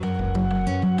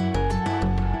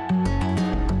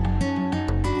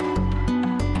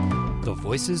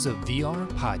Voices of VR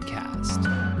podcast.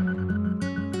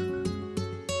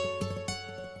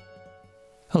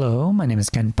 Hello, my name is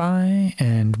Ken Pai,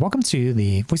 and welcome to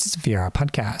the Voices of VR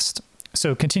podcast.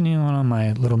 So continuing on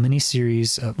my little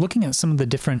mini-series, looking at some of the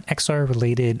different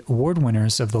XR-related award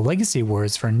winners of the Legacy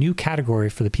Awards for a new category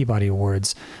for the Peabody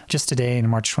Awards. Just today, on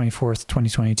March 24th,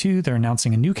 2022, they're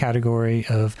announcing a new category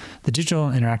of the digital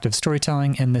interactive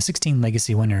storytelling and the 16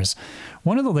 Legacy winners.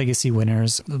 One of the Legacy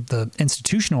winners, the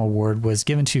institutional award, was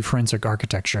given to Forensic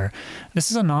Architecture.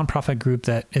 This is a nonprofit group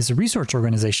that is a research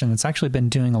organization that's actually been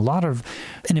doing a lot of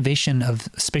innovation of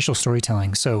spatial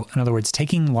storytelling. So, in other words,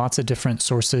 taking lots of different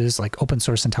sources like open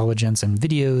source intelligence and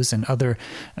videos and other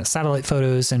satellite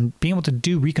photos and being able to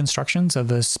do reconstructions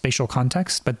of a spatial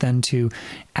context, but then to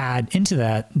add into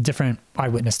that different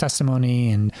eyewitness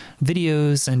testimony and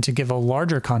videos and to give a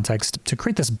larger context to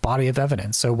create this body of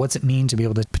evidence. So what's it mean to be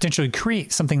able to potentially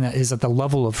create something that is at the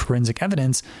level of forensic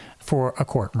evidence for a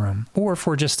courtroom or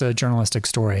for just a journalistic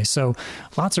story? So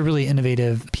lots of really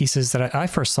innovative pieces that I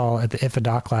first saw at the IFA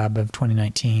Doc Lab of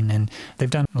 2019. And they've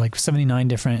done like 79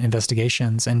 different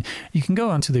investigations. And you can go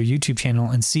onto their YouTube channel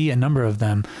and see a number of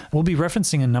them. We'll be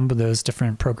referencing a number of those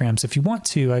different programs. If you want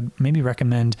to, I'd maybe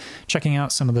recommend checking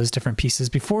out some of those different pieces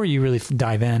before you really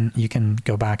dive in. You can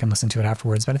go back and listen to it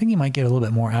afterwards, but I think you might get a little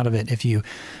bit more out of it if you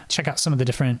check out some of the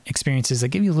different experiences that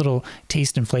give you a little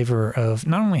taste and flavor of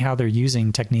not only how they're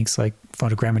using techniques like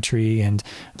photogrammetry and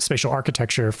spatial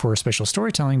architecture for spatial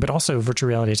storytelling, but also virtual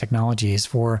reality technologies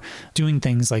for doing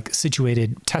things like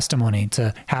situated testimony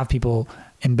to have people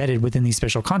embedded within these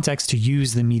spatial contexts to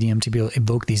use the medium to be able to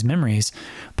evoke these memories,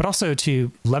 but also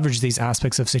to leverage these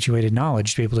aspects of situated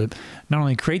knowledge to be able to not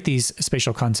only create these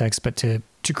spatial contexts, but to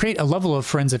create a level of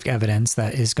forensic evidence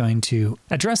that is going to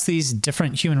address these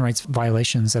different human rights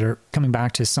violations that are coming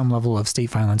back to some level of state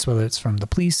violence, whether it's from the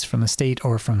police, from the state,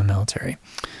 or from the military.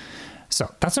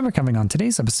 So that's what we're covering on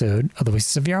today's episode of the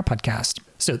Voices of VR podcast.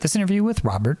 So this interview with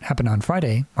Robert happened on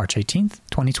Friday, March 18th,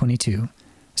 2022.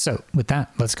 So with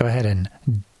that, let's go ahead and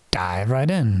dive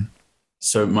right in.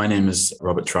 So my name is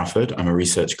Robert Trafford. I'm a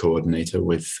research coordinator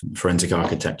with Forensic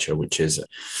Architecture, which is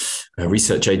a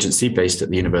research agency based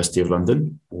at the University of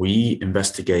London. We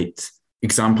investigate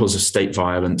examples of state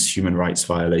violence, human rights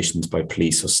violations by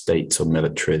police or states or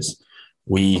militaries.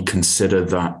 We consider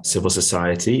that civil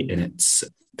society in its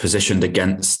positioned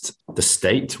against the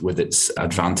state with its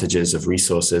advantages of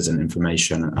resources and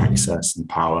information and access and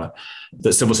power,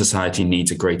 that civil society needs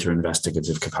a greater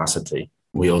investigative capacity.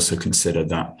 We also consider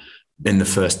that in the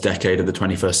first decade of the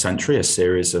 21st century, a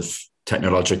series of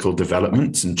technological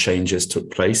developments and changes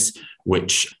took place,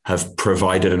 which have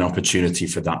provided an opportunity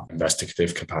for that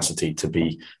investigative capacity to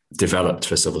be developed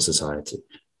for civil society.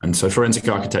 And so forensic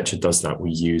architecture does that.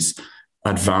 We use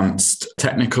advanced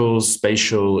technical,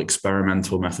 spatial,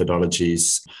 experimental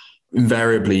methodologies,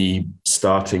 invariably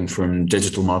starting from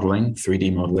digital modeling,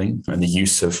 3D modeling, and the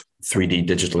use of 3D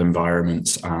digital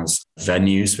environments as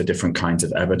venues for different kinds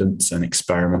of evidence and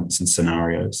experiments and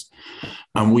scenarios.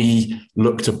 And we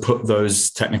look to put those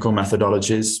technical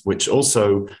methodologies, which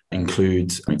also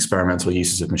include experimental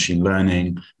uses of machine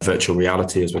learning, virtual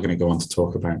reality, as we're going to go on to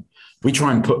talk about. We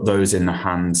try and put those in the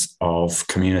hands of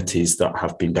communities that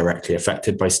have been directly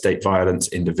affected by state violence,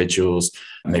 individuals,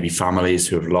 maybe families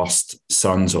who have lost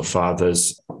sons or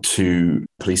fathers to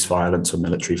police violence or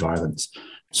military violence.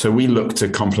 So we look to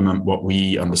complement what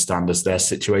we understand as their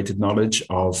situated knowledge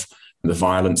of the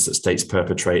violence that states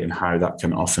perpetrate and how that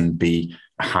can often be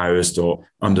housed or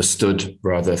understood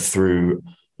rather through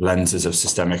lenses of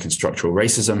systemic and structural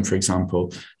racism, for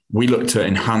example. We look to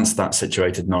enhance that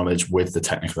situated knowledge with the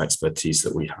technical expertise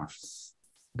that we have.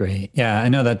 Great. Yeah, I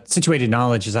know that situated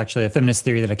knowledge is actually a feminist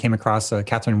theory that I came across,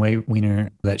 Catherine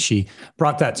Weiner, that she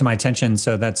brought that to my attention.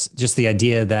 So that's just the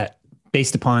idea that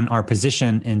based upon our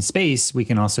position in space, we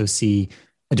can also see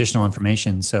additional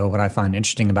information. So what I find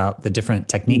interesting about the different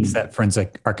techniques that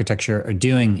forensic architecture are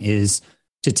doing is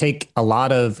to take a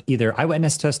lot of either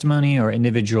eyewitness testimony or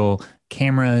individual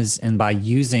cameras, and by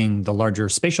using the larger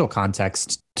spatial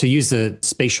context, to use the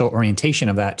spatial orientation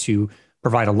of that to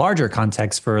provide a larger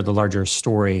context for the larger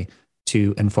story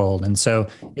to unfold. And so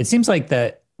it seems like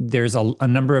that there's a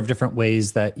number of different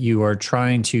ways that you are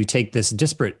trying to take this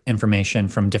disparate information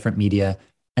from different media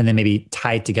and then maybe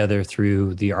tie it together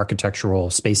through the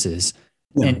architectural spaces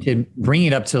and to bring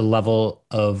it up to the level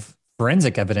of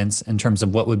forensic evidence in terms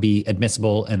of what would be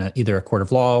admissible in either a court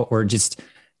of law or just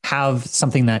have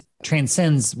something that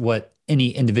transcends what any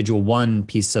individual one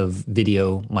piece of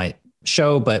video might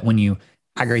show. But when you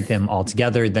aggregate them all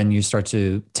together, then you start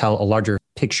to tell a larger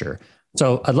picture.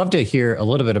 So I'd love to hear a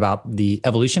little bit about the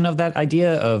evolution of that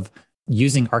idea of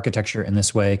using architecture in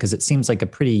this way? Because it seems like a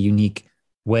pretty unique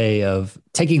way of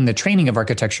taking the training of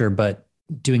architecture, but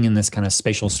doing in this kind of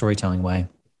spatial storytelling way.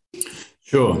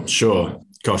 Sure.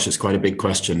 Gosh, it's quite a big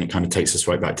question. It kind of takes us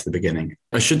right back to the beginning.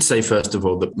 I should say, first of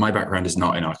all, that my background is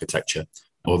not in architecture,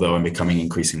 although I'm becoming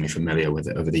increasingly familiar with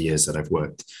it over the years that I've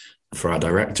worked for our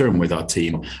director and with our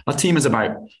team. Our team is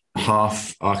about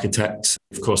half architects.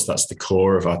 Of course, that's the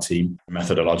core of our team,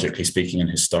 methodologically speaking and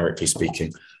historically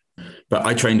speaking. But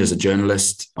I trained as a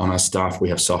journalist. On our staff, we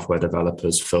have software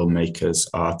developers, filmmakers,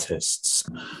 artists,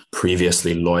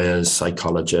 previously lawyers,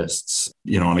 psychologists.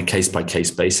 On a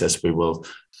case-by-case basis, we will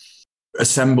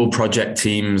assemble project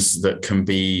teams that can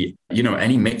be,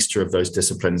 any mixture of those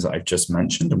disciplines that I've just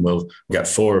mentioned. And we'll get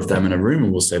 4 of them in a room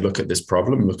and we'll say, look at this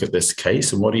problem, look at this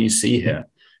case, and what do you see here?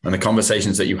 And the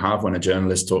conversations that you have when a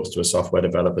journalist talks to a software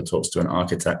developer, talks to an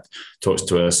architect, talks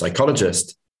to a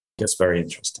psychologist, gets very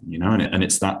interesting, and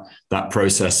it's that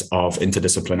process of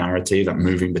interdisciplinarity, that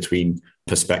moving between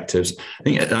perspectives. I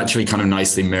think it actually kind of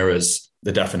nicely mirrors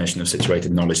the definition of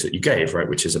situated knowledge that you gave, right,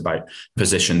 which is about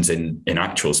positions in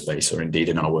actual space, or indeed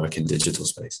in our work in digital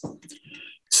space.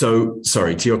 So,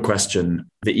 sorry, to your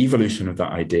question, the evolution of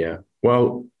that idea.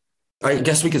 Well, I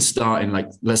guess we could start in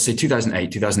let's say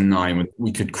 2008, 2009, when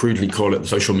we could crudely call it the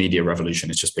social media revolution.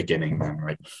 It's just beginning then,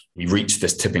 right? We reached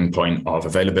this tipping point of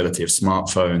availability of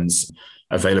smartphones,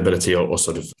 availability or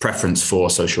sort of preference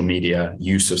for social media,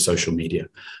 use of social media.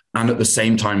 And at the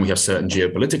same time, we have certain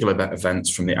geopolitical events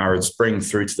from the Arab Spring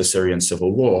through to the Syrian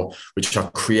civil war, which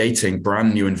are creating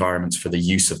brand new environments for the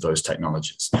use of those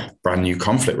technologies, brand new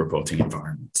conflict reporting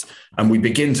environments. And we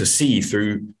begin to see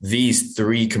through these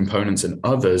 3 components and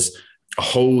others, a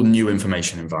whole new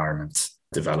information environment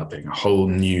developing, a whole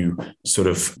new sort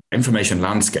of information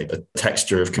landscape, a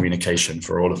texture of communication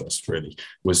for all of us really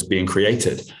was being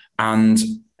created. And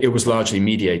it was largely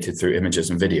mediated through images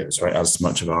and videos, right? As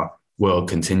much of our world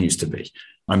continues to be.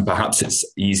 And perhaps it's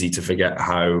easy to forget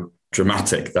how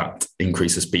dramatic that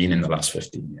increase has been in the last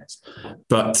 15 years.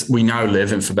 But we now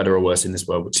live, in for better or worse, in this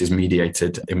world which is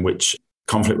mediated, in which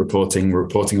conflict reporting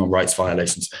on rights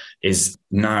violations is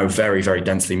now very, very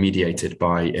densely mediated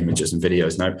by images and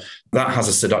videos. Now, that has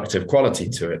a seductive quality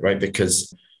to it, right?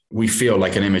 Because we feel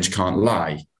like an image can't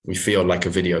lie. We feel like a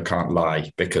video can't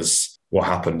lie because what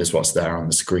happened is what's there on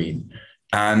the screen.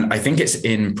 And I think it's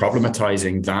in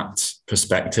problematizing that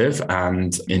perspective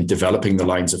and in developing the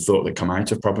lines of thought that come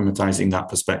out of problematizing that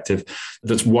perspective,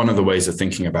 that's one of the ways of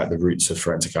thinking about the roots of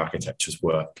forensic architecture's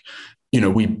work.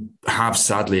 We have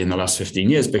sadly in the last 15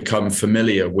 years become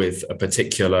familiar with a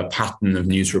particular pattern of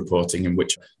news reporting in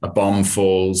which a bomb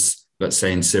falls, let's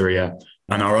say in Syria,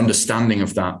 and our understanding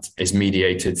of that is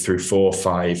mediated through 4 or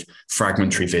 5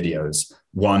 fragmentary videos.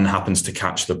 One happens to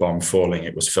catch the bomb falling.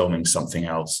 It was filming something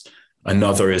else.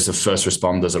 Another is of first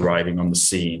responders arriving on the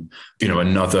scene.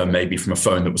 Another maybe from a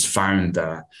phone that was found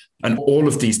there. And all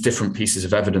of these different pieces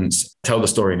of evidence tell the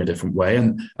story in a different way.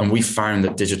 And we found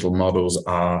that digital models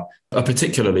are a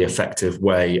particularly effective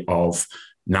way of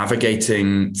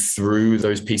navigating through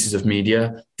those pieces of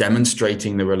media,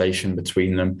 demonstrating the relation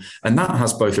between them. And that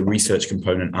has both a research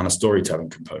component and a storytelling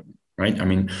component, right? I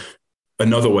mean,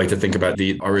 another way to think about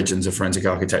the origins of forensic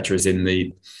architecture is in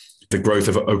the growth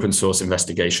of open source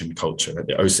investigation culture,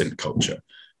 the OSINT culture,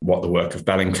 what the work of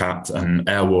Bellingcat and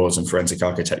Air Wars and forensic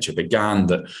architecture began,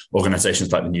 that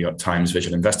organizations like the New York Times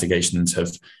Visual Investigations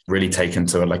have really taken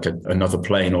to another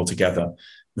plane altogether.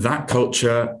 That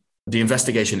culture, the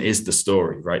investigation is the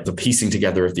story, right? The piecing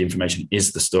together of the information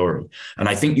is the story. And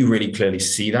I think you really clearly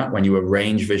see that when you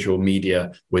arrange visual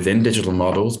media within digital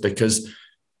models, because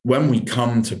when we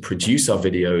come to produce our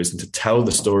videos and to tell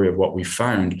the story of what we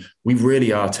found, we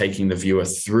really are taking the viewer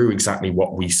through exactly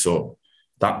what we saw.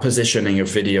 That positioning of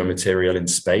video material in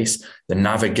space, the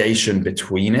navigation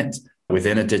between it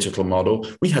within a digital model,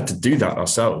 we had to do that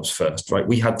ourselves first, right?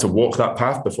 We had to walk that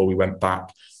path before we went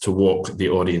back to walk the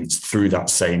audience through that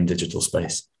same digital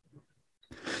space.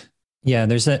 Yeah,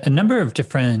 there's a number of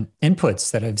different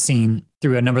inputs that I've seen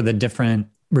through a number of the different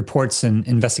reports and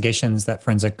investigations that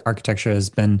forensic architecture has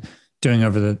been doing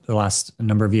over the last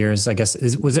number of years. I guess,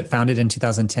 was it founded in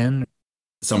 2010?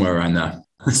 Somewhere around there.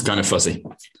 It's kind of fuzzy.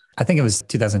 I think it was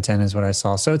 2010 is what I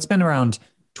saw. So it's been around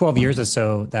 12 years or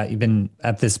so that you've been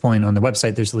at this point on the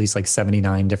website. There's at least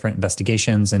 79 different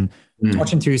investigations, and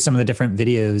watching through some of the different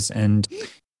videos. And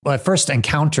my first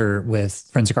encounter with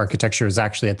forensic architecture was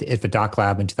actually at the ITVA Doc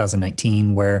Lab in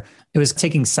 2019, where it was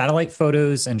taking satellite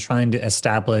photos and trying to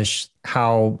establish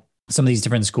how some of these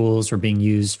different schools were being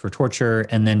used for torture,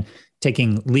 and then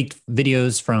taking leaked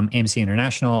videos from Amnesty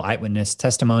International, eyewitness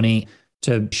testimony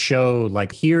to show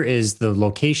here is the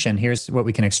location, here's what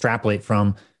we can extrapolate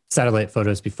from satellite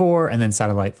photos before and then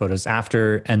satellite photos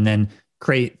after, and then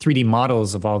create 3D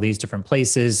models of all these different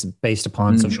places based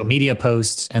upon social media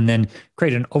posts, and then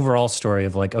create an overall story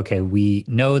of like, okay, we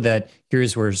know that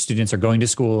here's where students are going to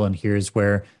school and here's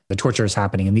where the torture is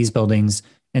happening in these buildings.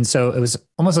 And so it was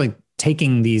almost like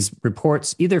taking these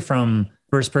reports either from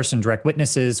first person direct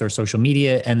witnesses or social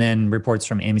media, and then reports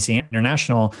from Amnesty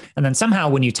International. And then somehow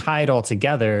when you tie it all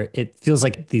together, it feels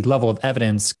like the level of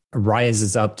evidence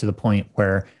rises up to the point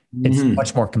where it's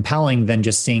much more compelling than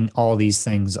just seeing all these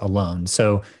things alone.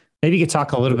 So maybe you could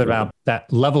talk a little bit about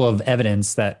that level of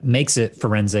evidence that makes it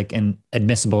forensic and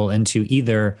admissible into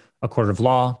either a court of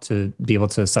law to be able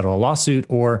to settle a lawsuit,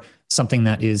 or something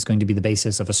that is going to be the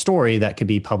basis of a story that could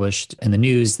be published in the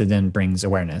news that then brings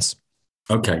awareness.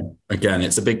 Okay. Again,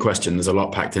 it's a big question. There's a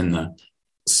lot packed in there.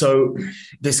 So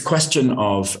this question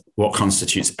of what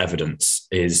constitutes evidence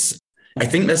is, I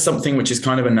think there's something which is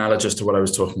kind of analogous to what I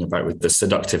was talking about with the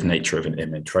seductive nature of an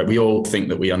image, right? We all think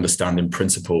that we understand in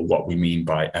principle what we mean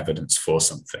by evidence for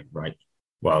something, right?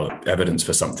 Well, evidence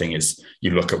for something is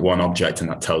you look at one object and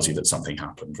that tells you that something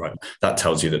happened, right? That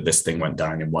tells you that this thing went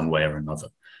down in one way or another.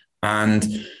 And,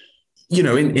 you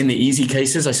know, in the easy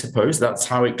cases, I suppose that's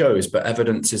how it goes. But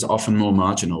evidence is often more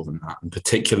marginal than that. And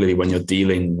particularly when you're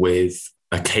dealing with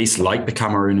a case like the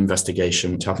Cameroon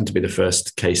investigation, which happened to be the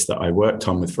first case that I worked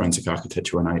on with Forensic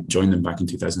Architecture when I joined them back in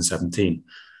 2017.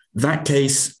 That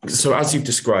case, so as you've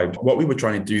described, what we were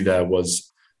trying to do there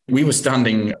was we were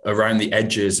standing around the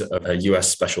edges of a US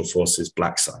Special Forces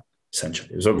black site, essentially.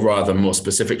 It was rather more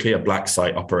specifically a black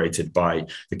site operated by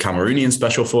the Cameroonian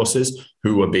Special Forces,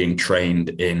 who were being trained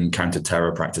in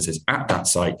counter-terror practices at that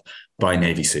site by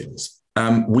Navy SEALs.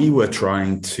 We were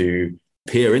trying to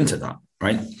peer into that.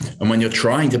 Right. And when you're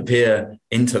trying to peer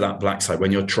into that black site,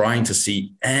 when you're trying to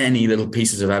see any little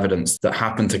pieces of evidence that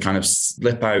happen to kind of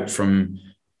slip out from,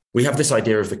 we have this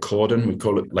idea of the cordon, we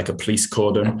call it like a police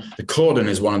cordon. The cordon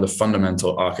is one of the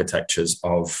fundamental architectures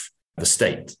of the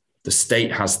state. The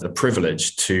state has the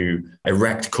privilege to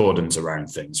erect cordons around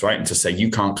things, right? And to say, you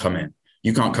can't come in.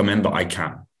 You can't come in, but I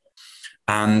can.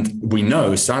 And we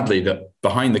know, sadly, that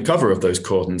behind the cover of those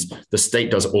cordons, the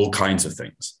state does all kinds of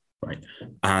things. Right.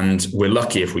 And we're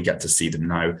lucky if we get to see them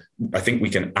now. I think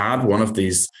we can add one of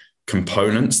these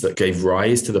components that gave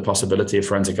rise to the possibility of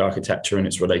forensic architecture and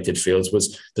its related fields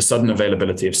was the sudden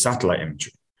availability of satellite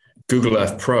imagery. Google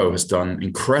Earth Pro has done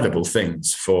incredible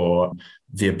things for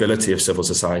the ability of civil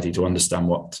society to understand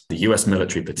what the US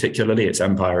military, particularly its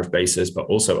empire of bases, but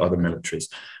also other militaries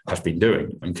have been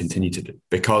doing and continue to do,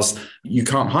 because you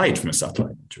can't hide from a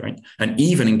satellite image, right? And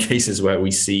even in cases where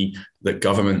we see that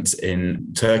governments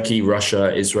in Turkey,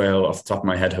 Russia, Israel, off the top of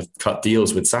my head, have cut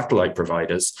deals with satellite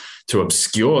providers to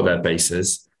obscure their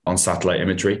bases on satellite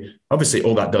imagery, obviously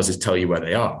all that does is tell you where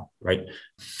they are, right?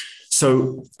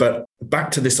 So, but back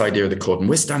to this idea of the cordon,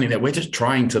 we're standing there, we're just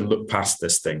trying to look past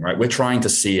this thing, right? We're trying to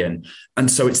see in.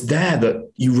 And so it's there that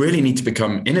you really need to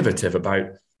become innovative about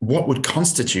what would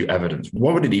constitute evidence?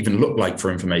 What would it even look like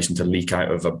for information to leak out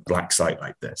of a black site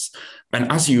like this?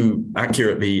 And as you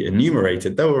accurately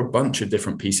enumerated, there were a bunch of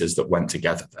different pieces that went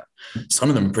together there. Some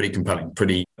of them are pretty compelling,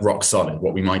 pretty rock solid,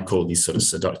 what we might call these sort of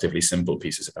seductively simple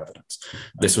pieces of evidence.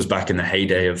 This was back in the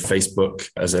heyday of Facebook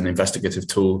as an investigative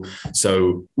tool.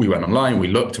 So we went online, we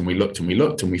looked and we looked and we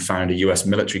looked, and we found a US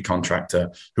military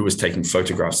contractor who was taking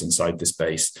photographs inside this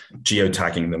base,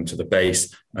 geotagging them to the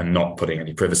base and not putting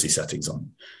any privacy settings on.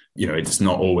 You know, it's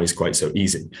not always quite so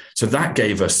easy. So that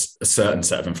gave us a certain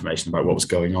set of information about what was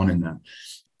going on in there.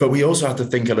 But we also have to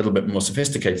think a little bit more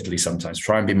sophisticatedly sometimes,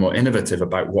 try and be more innovative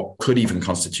about what could even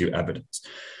constitute evidence.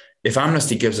 If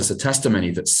Amnesty gives us a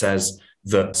testimony that says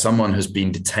that someone has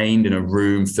been detained in a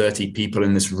room, 30 people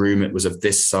in this room, it was of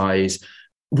this size,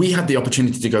 we had the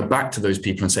opportunity to go back to those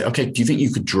people and say, okay, do you think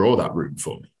you could draw that room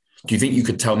for me? Do you think you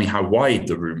could tell me how wide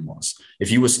the room was? If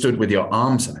you were stood with your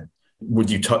arms out,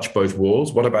 would you touch both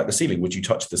walls? What about the ceiling? Would you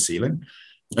touch the ceiling?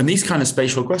 And these kind of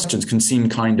spatial questions can seem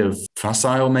kind of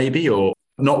facile maybe, or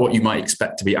not what you might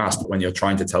expect to be asked when you're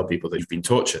trying to tell people that you've been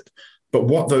tortured. But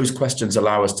what those questions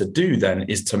allow us to do then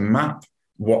is to map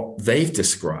what they've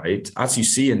described, as you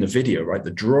see in the video, right? The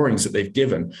drawings that they've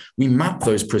given, we map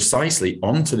those precisely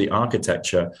onto the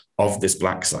architecture of this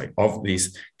black site, of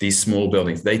these small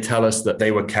buildings. They tell us that they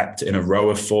were kept in a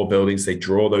row of 4 buildings. They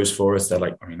draw those for us. They're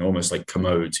like, I mean, almost like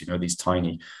commodes, you know, these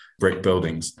tiny brick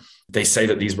buildings. They say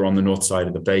that these were on the north side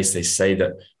of the base. They say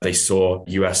that they saw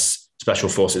US Special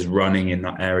Forces running in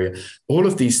that area. All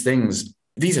of these things,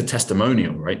 these are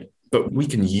testimonial, right? But we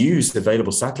can use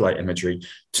available satellite imagery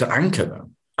to anchor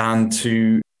them and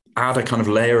to add a kind of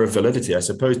layer of validity, I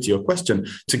suppose, to your question,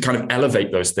 to kind of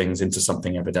elevate those things into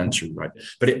something evidentiary, right?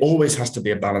 But it always has to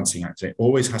be a balancing act. It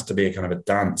always has to be a kind of a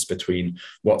dance between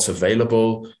what's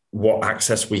available, what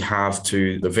access we have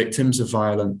to the victims of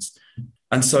violence.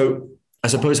 And so I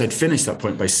suppose I'd finish that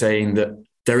point by saying that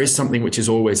there is something which is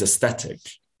always aesthetic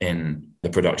in the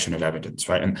production of evidence,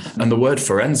 right? And the word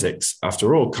forensics,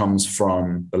 after all, comes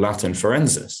from the Latin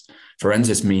forensis.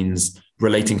 Forensis means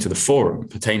relating to the forum,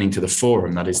 pertaining to the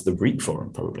forum, that is the Greek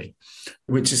forum probably,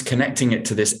 which is connecting it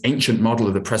to this ancient model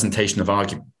of the presentation of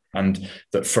argument. And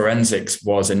that forensics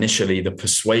was initially the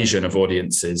persuasion of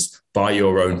audiences by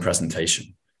your own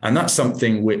presentation. And that's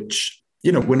something which,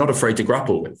 we're not afraid to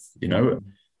grapple with,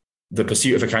 The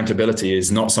pursuit of accountability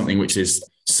is not something which is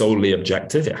solely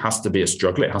objective. It has to be a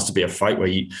struggle. It has to be a fight where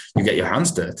you get your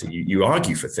hands dirty. You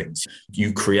argue for things.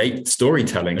 You create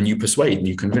storytelling and you persuade and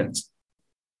you convince.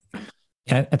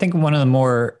 Yeah, I think one of the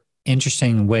more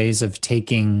interesting ways of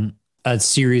taking a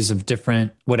series of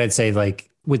different, what I'd say, like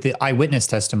with the eyewitness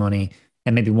testimony,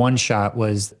 and maybe one shot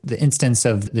was the instance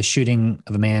of the shooting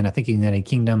of a man, I think in the United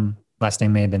Kingdom, last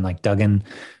name may have been like Duggan,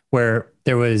 where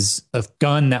there was a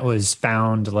gun that was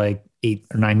found like 8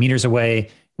 or 9 meters away,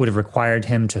 would have required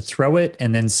him to throw it.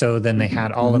 And then they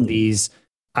had all of these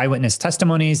eyewitness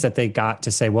testimonies that they got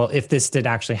to say, well, if this did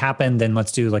actually happen, then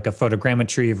let's do like a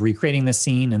photogrammetry of recreating the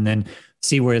scene and then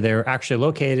see where they're actually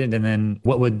located. And then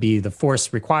what would be the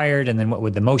force required? And then what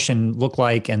would the motion look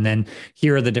like? And then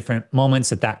here are the different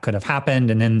moments that could have happened.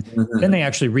 And then they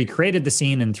actually recreated the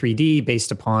scene in 3D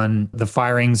based upon the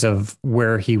firings of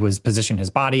where he was positioning his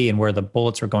body and where the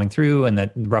bullets were going through and the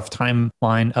rough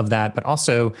timeline of that. But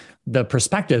also the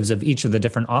perspectives of each of the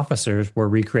different officers were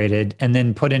recreated and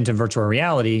then put into virtual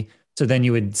reality. So then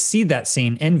you would see that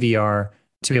scene in VR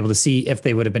to be able to see if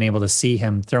they would have been able to see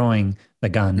him throwing the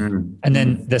gun. And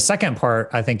then the second part,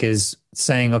 I think, is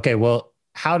saying, okay, well,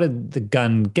 how did the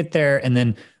gun get there? And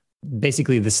then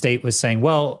basically the state was saying,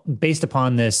 well, based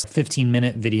upon this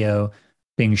 15-minute video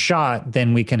being shot,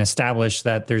 then we can establish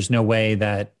that there's no way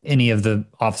that any of the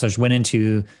officers went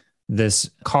into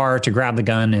this car to grab the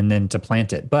gun and then to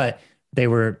plant it. But they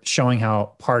were showing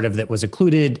how part of it was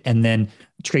occluded and then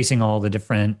tracing all the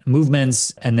different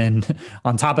movements. And then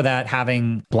on top of that,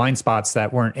 having blind spots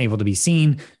that weren't able to be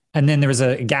seen. And then there was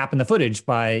a gap in the footage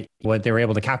by what they were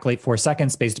able to calculate 4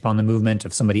 seconds based upon the movement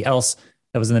of somebody else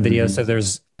that was in the video. So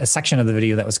there's a section of the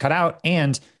video that was cut out,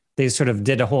 and they sort of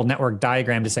did a whole network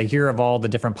diagram to say, here are all the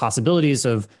different possibilities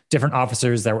of different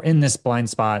officers that were in this blind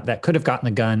spot that could have gotten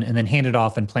the gun and then handed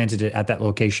off and planted it at that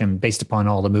location based upon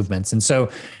all the movements. And so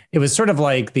it was sort of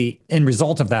like the end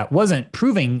result of that wasn't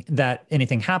proving that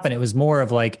anything happened. It was more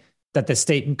of like that the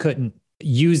state couldn't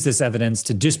use this evidence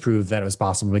to disprove that it was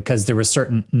possible because there was a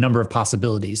certain number of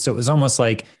possibilities. So it was almost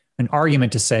like an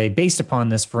argument to say, based upon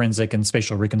this forensic and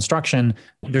spatial reconstruction,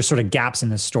 there's sort of gaps in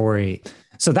the story.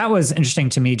 So that was interesting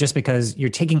to me just because you're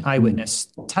taking eyewitness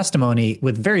testimony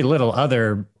with very little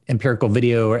other empirical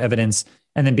video or evidence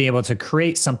and then be able to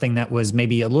create something that was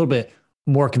maybe a little bit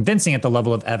more convincing at the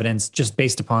level of evidence just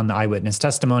based upon the eyewitness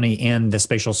testimony and the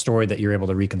spatial story that you're able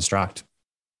to reconstruct.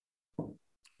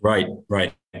 Right.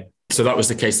 So that was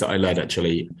the case that I led,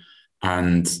 actually.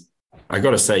 And I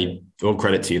got to say, all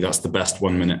credit to you. That's the best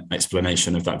 1-minute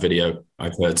explanation of that video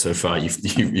I've heard so far.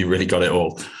 You really got it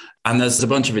all. And there's a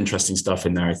bunch of interesting stuff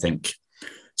in there, I think.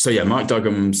 So yeah, Mark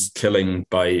Duggan's killing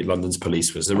by London's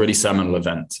police was a really seminal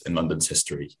event in London's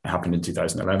history. It happened in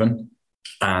 2011.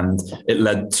 And it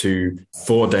led to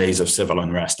 4 days of civil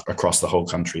unrest across the whole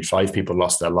country. 5 people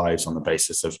lost their lives on the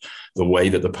basis of the way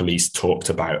that the police talked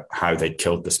about how they'd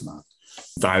killed this man.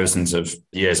 Thousands of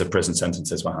years of prison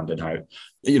sentences were handed out.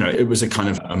 It was a kind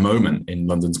of a moment in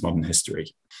London's modern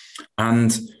history.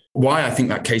 And why I think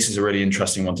that case is a really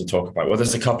interesting one to talk about. Well,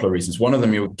 there's a couple of reasons. One of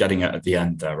them you were getting at the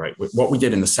end there, right? What we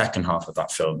did in the second half of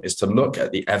that film is to look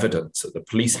at the evidence that the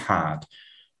police had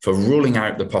for ruling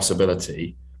out the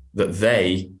possibility that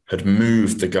they had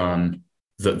moved the gun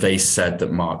that they said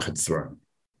that Mark had thrown.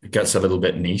 It gets a little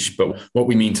bit niche, but what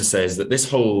we mean to say is that this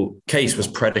whole case was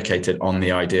predicated on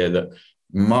the idea that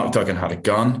Mark Duggan had a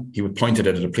gun. He pointed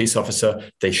it at a police officer.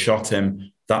 They shot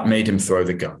him. That made him throw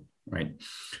the gun, right?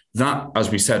 That, as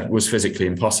we said, was physically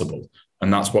impossible.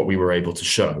 And that's what we were able to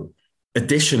show.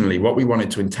 Additionally, what we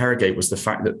wanted to interrogate was the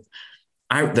fact that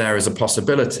out there as a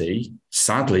possibility,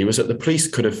 sadly, was that the police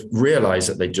could have realized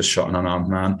that they'd just shot an unarmed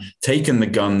man, taken the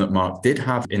gun that Mark did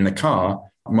have in the car.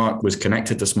 Mark was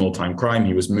connected to small-time crime.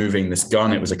 He was moving this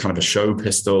gun. It was a kind of a show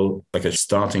pistol, like a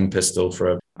starting pistol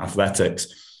for athletics.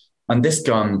 And this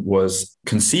gun was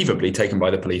conceivably taken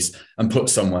by the police and put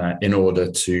somewhere in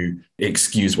order to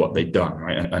excuse what they'd done,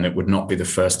 right? And it would not be the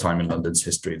first time in London's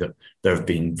history that there have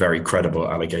been very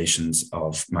credible allegations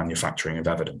of manufacturing of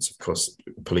evidence. Of course,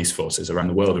 police forces around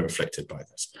the world are afflicted by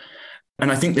this.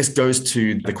 And I think this goes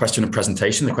to the question of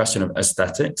presentation, the question of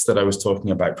aesthetics that I was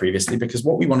talking about previously, because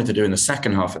what we wanted to do in the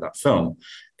second half of that film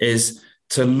is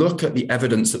to look at the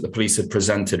evidence that the police had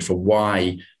presented for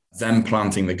why them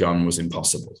planting the gun was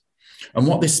impossible. And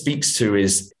what this speaks to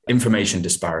is information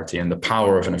disparity and the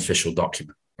power of an official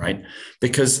document, right?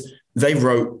 Because they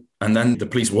wrote, and then the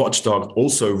police watchdog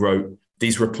also wrote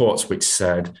these reports which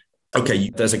said, okay,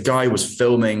 there's a guy who was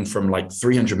filming from like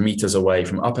 300 meters away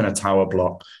from up in a tower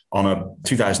block on a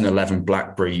 2011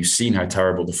 BlackBerry. You've seen how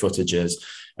terrible the footage is.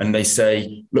 And they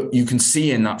say, look, you can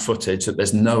see in that footage that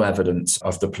there's no evidence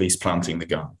of the police planting the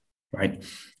gun, right?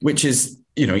 Which is,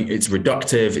 it's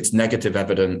reductive, it's negative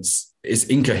evidence, it's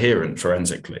incoherent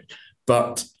forensically.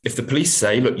 But if the police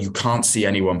say, look, you can't see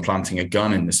anyone planting a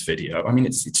gun in this video, I mean,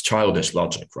 it's childish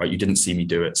logic, right? You didn't see me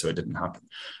do it, so it didn't happen.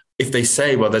 If they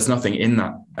say, well, there's nothing in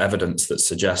that evidence that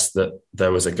suggests that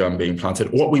there was a gun being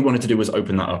planted, what we wanted to do was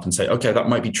open that up and say, okay, that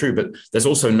might be true, but there's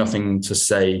also nothing to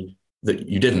say that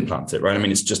you didn't plant it, right? I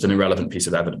mean, it's just an irrelevant piece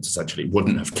of evidence, essentially. It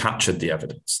wouldn't have captured the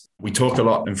evidence. We talk a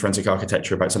lot in forensic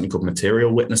architecture about something called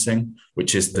material witnessing,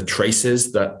 which is the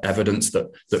traces, that evidence,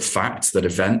 that facts, that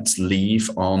events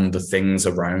leave on the things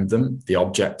around them, the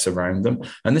objects around them.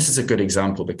 And this is a good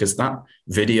example because that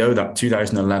video, that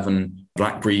 2011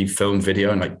 BlackBerry film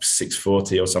video in like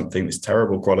 640 or something, this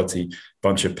terrible quality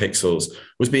bunch of pixels,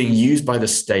 was being used by the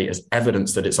state as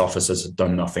evidence that its officers had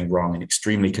done nothing wrong in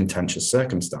extremely contentious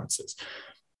circumstances.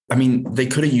 I mean, they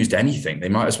could have used anything. They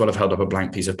might as well have held up a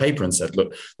blank piece of paper and said,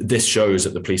 look, this shows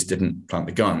that the police didn't plant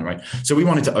the gun, right? So we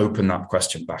wanted to open that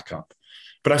question back up.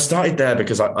 But I started there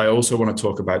because I also want to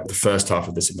talk about the first half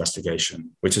of this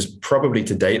investigation, which is probably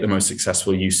to date the most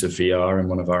successful use of VR in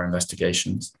one of our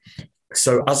investigations.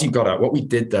 So as you got at, what we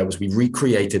did there was we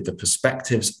recreated the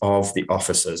perspectives of the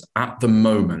officers at the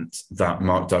moment that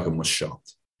Mark Duggan was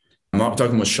shot. Mark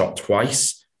Duggan was shot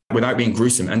twice. Without being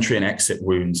gruesome, entry and exit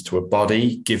wounds to a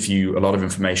body give you a lot of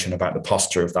information about the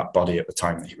posture of that body at the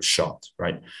time that he was shot,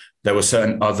 right? There were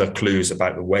certain other clues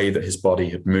about the way that his body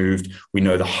had moved. We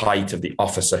know the height of the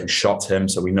officer who shot him,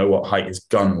 so we know what height his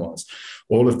gun was.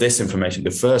 All of this information,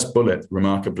 the first bullet,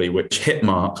 remarkably, which hit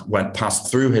Mark, passed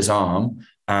through his arm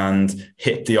and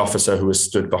hit the officer who was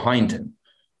stood behind him.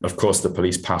 Of course, the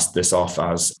police passed this off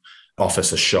as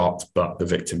officer shot, but the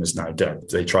victim is now dead.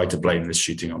 They tried to blame this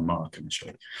shooting on Mark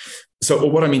initially. So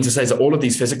what I mean to say is that all of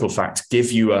these physical facts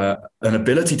give you an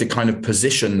ability to kind of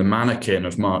position the mannequin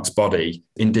of Mark's body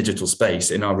in digital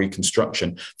space in our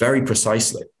reconstruction very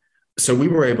precisely. So we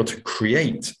were able to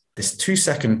create this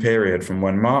 2-second period from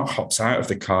when Mark hops out of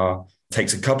the car,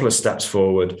 takes a couple of steps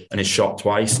forward and is shot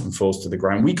twice and falls to the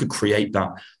ground. We could create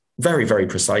that very, very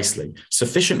precisely,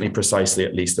 sufficiently precisely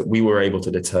at least, that we were able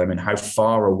to determine how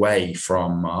far away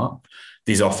from Mark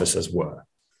these officers were.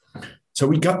 So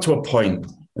we got to a point,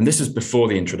 and this is before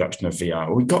the introduction of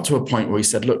VR, we got to a point where we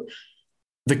said, look,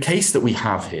 the case that we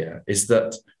have here is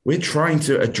that we're trying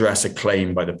to address a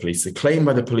claim by the police. The claim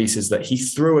by the police is that he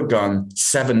threw a gun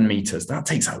 7 meters. That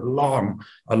takes a long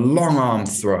arm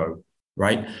throw,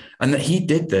 right? And that he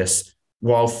did this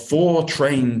while 4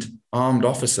 trained armed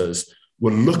officers were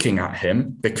looking at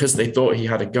him because they thought he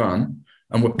had a gun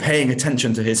and were paying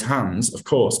attention to his hands, of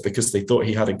course, because they thought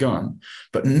he had a gun.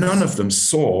 But none of them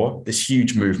saw this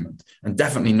huge movement, and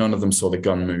definitely none of them saw the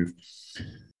gun move.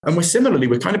 And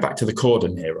we're kind of back to the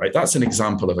cordon here, right? That's an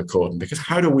example of a cordon, because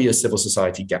how do we as civil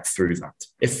society get through that?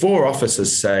 If 4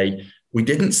 officers say, we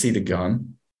didn't see the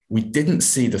gun, we didn't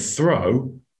see the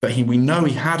throw, but we know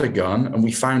he had a gun and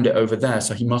we found it over there,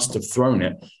 so he must have thrown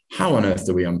it. How on earth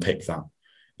do we unpick that?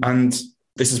 And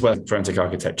this is where forensic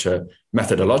architecture,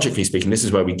 methodologically speaking, this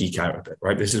is where we geek out a bit,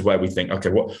 right? This is where we think, okay,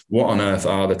 what on earth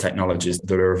are the technologies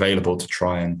that are available to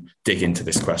try and dig into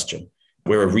this question?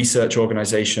 We're a research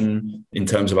organization in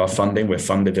terms of our funding. We're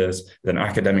funded as an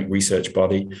academic research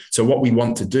body. So what we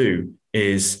want to do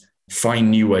is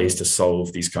find new ways to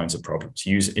solve these kinds of problems,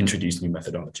 introduce new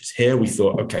methodologies. Here we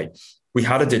thought, okay, we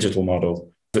had a digital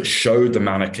model that showed the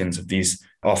mannequins of these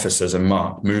officers and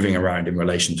Mark moving around in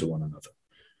relation to one another.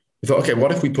 We thought, okay,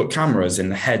 what if we put cameras in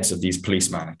the heads of these police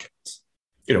mannequins?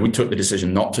 We took the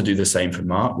decision not to do the same for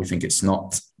Mark. We think it's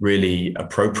not really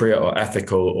appropriate or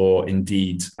ethical or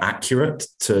indeed accurate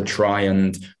to try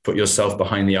and put yourself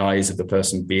behind the eyes of the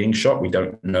person being shot. We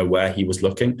don't know where he was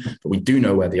looking, but we do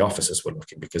know where the officers were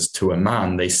looking, because to a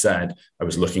man, they said, I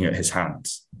was looking at his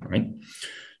hands, right?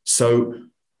 So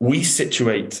we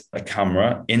situate a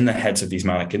camera in the heads of these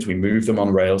mannequins. We move them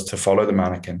on rails to follow the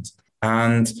mannequins.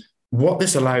 And what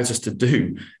this allows us to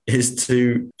do is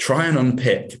to try and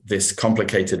unpick this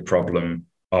complicated problem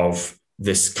of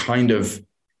this kind of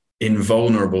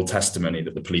invulnerable testimony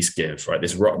that the police give, right?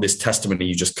 This testimony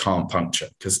you just can't puncture,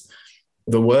 because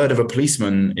the word of a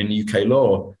policeman in UK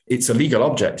law, it's a legal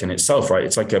object in itself, right?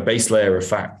 It's like a base layer of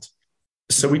fact.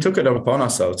 So we took it upon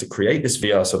ourselves to create this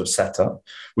VR sort of setup.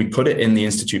 We put it in the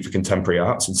Institute for Contemporary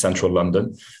Arts in central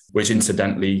London, which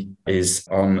incidentally is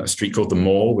on a street called the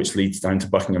Mall, which leads down to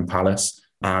Buckingham Palace.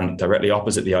 And directly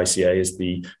opposite the ICA is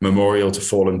the Memorial to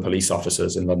Fallen Police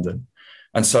Officers in London.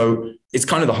 And so it's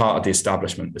kind of the heart of the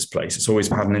establishment, this place. It's always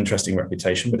had an interesting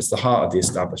reputation, but it's the heart of the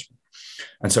establishment.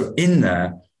 And so in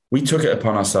there, we took it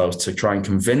upon ourselves to try and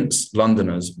convince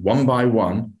Londoners one by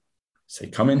one, say,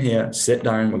 come in here, sit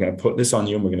down, we're going to put this on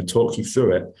you and we're going to talk you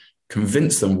through it,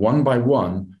 convince them one by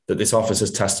one that this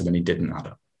officer's testimony didn't add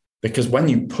up. Because when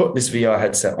you put this VR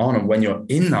headset on and when you're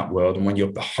in that world and when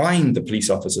you're behind the police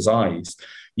officer's eyes,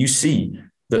 you see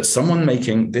that someone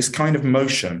making this kind of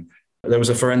motion, there was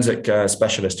a forensic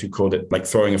specialist who called it like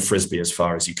throwing a frisbee as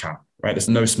far as you can, right? It's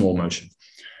no small motion.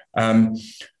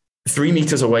 3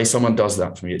 meters away, someone does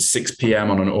that for me. It's 6 p.m.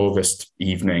 on an August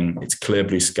evening. It's clear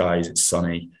blue skies. It's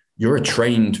sunny. You're a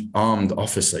trained armed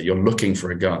officer. You're looking for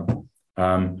a gun.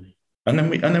 And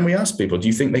then we asked people, do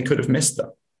you think they could have missed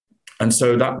that? And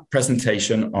so that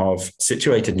presentation of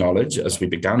situated knowledge, as we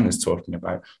began this talking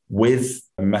about, with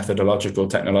methodological,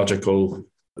 technological,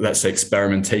 let's say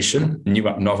experimentation, new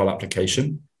novel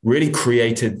application, really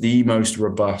created the most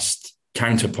robust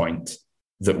counterpoint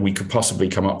that we could possibly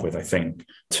come up with, I think,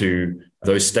 to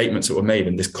those statements that were made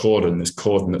in this cordon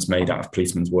that's made out of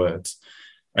policemen's words.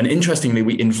 And interestingly,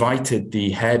 we invited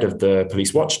the head of the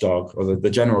police watchdog, or the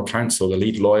general counsel, the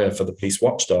lead lawyer for the police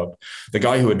watchdog, the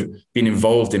guy who had been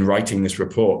involved in writing this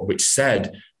report, which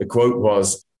said, the quote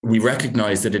was, "We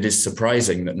recognize that it is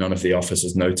surprising that none of the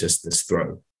officers noticed this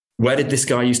throw." Where did this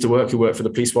guy used to work who worked for the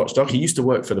police watchdog? He used to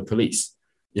work for the police.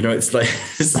 You know, it's like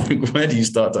where do you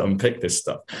start to unpick this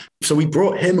stuff? So we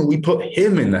brought him and we put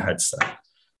him in the headset,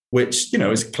 which, you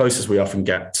know, is close as we often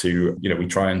get to, you know, we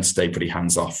try and stay pretty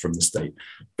hands off from the state.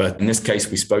 But in this case,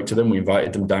 we spoke to them, we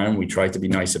invited them down, we tried to be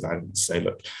nice about it and say,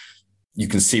 look, you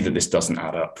can see that this doesn't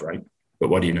add up, right? But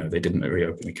what do you know? They didn't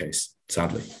reopen the case,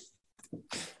 sadly.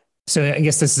 So I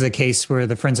guess this is a case where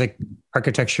the forensic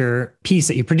architecture piece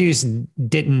that you produced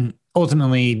didn't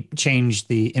ultimately change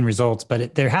the end results,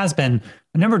 but there has been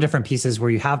a number of different pieces where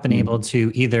you have been able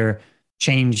to either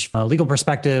change a legal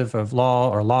perspective of law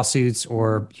or lawsuits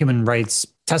or human rights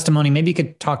testimony. Maybe you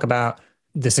could talk about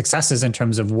the successes in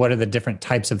terms of what are the different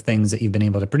types of things that you've been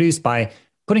able to produce by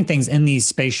putting things in these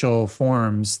spatial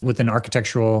forms with an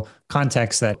architectural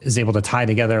context that is able to tie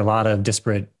together a lot of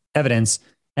disparate evidence.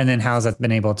 And then how has that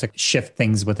been able to shift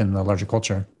things within the larger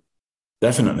culture?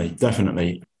 Definitely.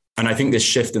 And I think this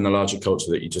shift in the larger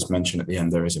culture that you just mentioned at the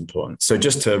end there is important. So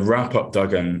just to wrap up,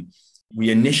 Duggan,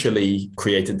 we initially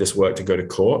created this work to go to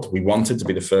court. We wanted to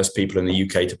be the first people in the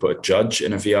UK to put a judge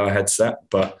in a VR headset,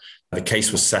 but the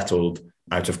case was settled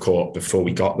out of court before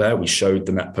we got there. We showed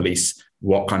the Met Police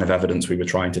what kind of evidence we were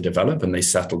trying to develop, and they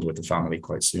settled with the family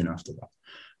quite soon after that.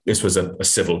 This was a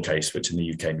civil case, which in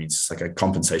the UK means it's like a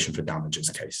compensation for damages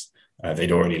case.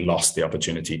 They'd already lost the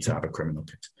opportunity to have a criminal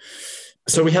case.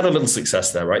 So we had a little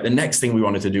success there, right? The next thing we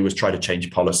wanted to do was try to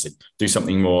change policy, do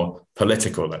something more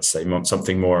political, let's say,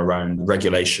 something more around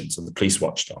regulations and the police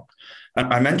watchdog.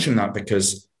 And I mention that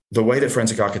because the way that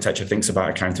forensic architecture thinks about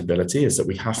accountability is that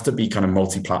we have to be kind of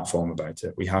multi-platform about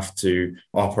it. We have to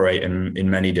operate in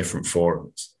many different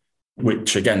forums,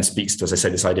 which again speaks to, as I say,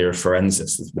 this idea of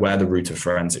forensics, where the root of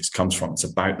forensics comes from. It's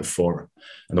about the forum.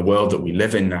 And the world that we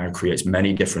live in now creates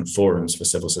many different forums for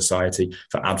civil society,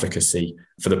 for advocacy,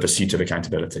 for the pursuit of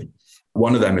accountability.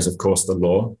 One of them is, of course, the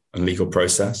law and legal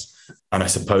process. And I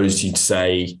suppose you'd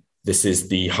say this is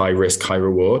the high risk, high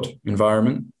reward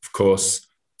environment. Of course,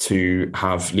 to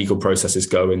have legal processes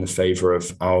go in the favor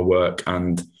of our work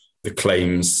and the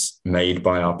claims made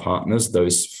by our partners,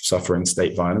 those suffering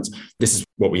state violence. This is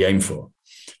what we aim for.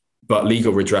 But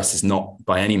legal redress is not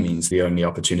by any means the only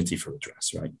opportunity for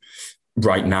redress, right?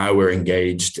 Right now, we're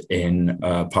engaged in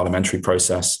a parliamentary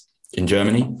process in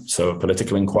Germany. So a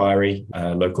political inquiry,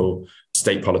 local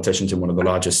state politicians in one of the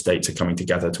largest states are coming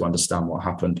together to understand what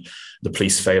happened, the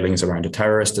police failings around a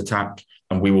terrorist attack.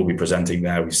 And we will be presenting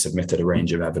there. We've submitted a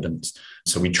range of evidence.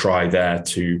 So we try there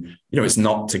to, it's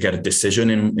not to get a decision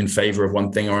in favor of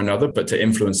one thing or another, but to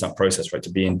influence that process, right? To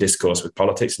be in discourse with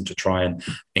politics and to try and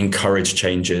encourage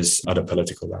changes at a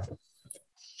political level.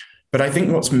 But I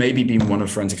think what's maybe been one of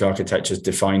forensic architecture's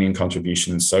defining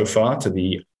contributions so far to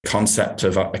the concept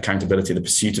of accountability, the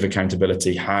pursuit of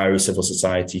accountability, how civil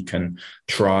society can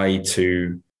try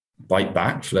to bite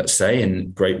back, let's say,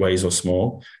 in great ways or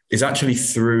small, is actually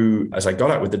through, as I got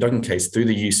at with the Duggan case, through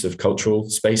the use of cultural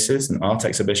spaces and art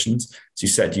exhibitions. As you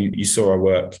said, you saw our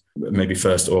work maybe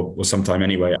first or sometime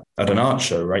anyway at an art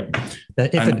show, right?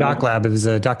 At the Doc Lab, it was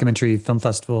a documentary film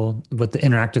festival with the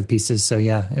interactive pieces. So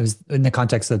yeah, it was in the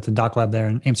context of the Doc Lab there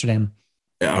in Amsterdam.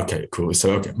 Yeah, okay, cool.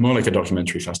 So, okay, more like a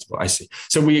documentary festival. I see.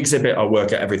 So we exhibit our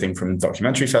work at everything from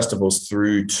documentary festivals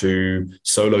through to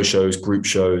solo shows, group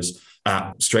shows,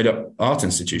 at straight up art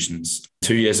institutions.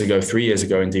 3 years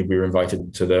ago, indeed, we were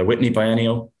invited to the Whitney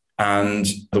Biennial. And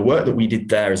the work that we did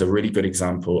there is a really good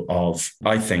example of,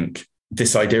 I think,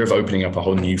 this idea of opening up a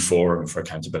whole new forum for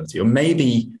accountability. Or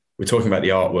maybe we're talking about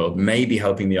the art world, maybe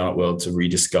helping the art world to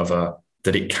rediscover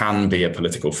that it can be a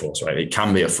political force, right? It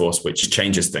can be a force which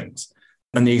changes things.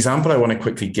 And the example I want to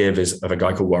quickly give is of a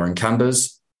guy called Warren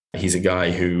Kanders. He's a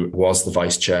guy who was the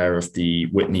vice chair of the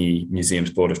Whitney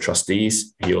Museum's Board of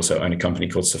Trustees. He also owned a company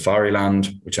called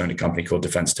Safariland, which owned a company called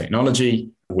Defense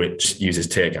Technology, which uses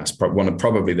tear gas, one of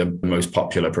probably the most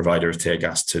popular provider of tear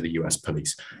gas to the US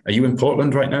police. Are you in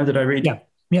Portland right now, did I read? Yeah.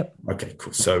 Yep. Okay,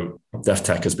 cool. So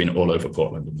DefTech has been all over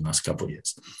Portland in the last couple of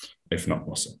years, if not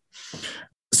more so.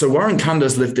 So Warren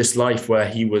Kanders lived this life where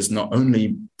he was not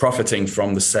only profiting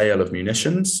from the sale of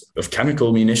munitions, of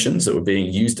chemical munitions that were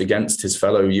being used against his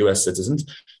fellow US citizens,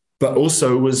 but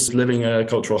also was living a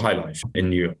cultural high life in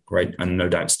New York, right? And no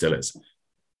doubt still is.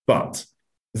 But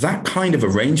that kind of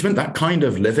arrangement, that kind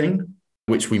of living,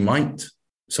 which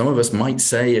some of us might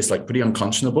say is like pretty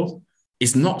unconscionable,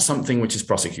 is not something which is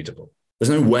prosecutable. There's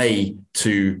no way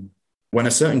to, when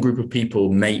a certain group of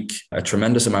people make a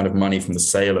tremendous amount of money from the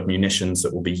sale of munitions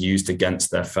that will be used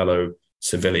against their fellow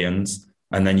civilians,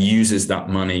 and then uses that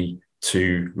money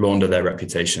to launder their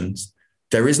reputations,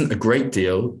 there isn't a great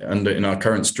deal in our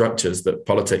current structures that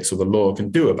politics or the law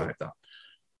can do about that.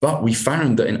 But we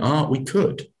found that in art, we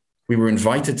could. We were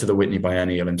invited to the Whitney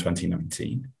Biennial in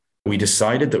 2019. We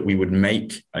decided that we would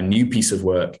make a new piece of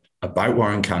work about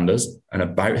Warren Kanders and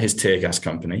about his tear gas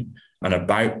company and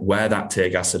about where that tear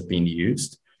gas had been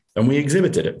used. And we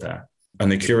exhibited it there.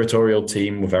 And the curatorial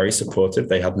team were very supportive.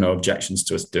 They had no objections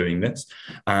to us doing this.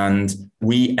 And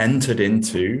we entered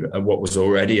into what was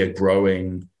already a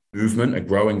growing movement, a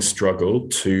growing struggle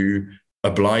to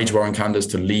oblige Warren Kanders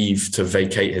to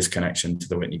vacate his connection to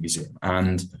the Whitney Museum.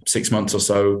 And 6 months or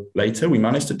so later, we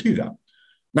managed to do that.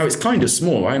 Now, it's kind of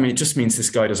small. I mean, it just means this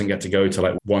guy doesn't get to go to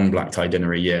like one black tie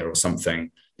dinner a year or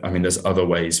something. I mean, there's other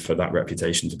ways for that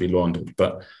reputation to be laundered.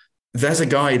 But there's a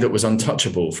guy that was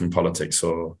untouchable from politics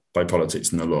or by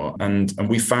politics and the law. And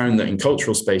we found that in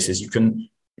cultural spaces, you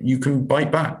can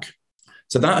bite back.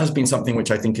 So that has been something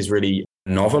which I think is really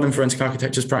novel in forensic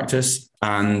architecture's practice.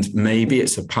 And maybe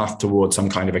it's a path towards some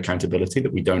kind of accountability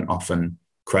that we don't often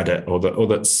credit, or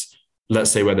that's,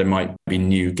 let's say, where there might be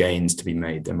new gains to be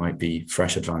made. There might be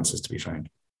fresh advances to be found.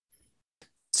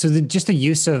 So just the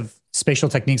use of spatial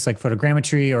techniques like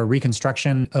photogrammetry or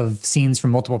reconstruction of scenes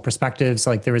from multiple perspectives,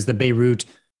 like there was the Beirut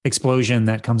explosion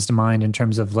that comes to mind in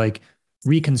terms of like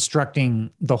reconstructing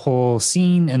the whole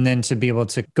scene, and then to be able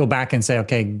to go back and say,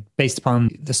 okay, based upon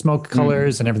the smoke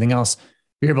colors and everything else,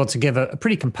 you're able to give a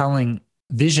pretty compelling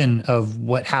vision of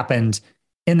what happened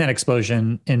in that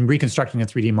explosion and reconstructing a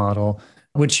 3D model,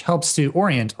 which helps to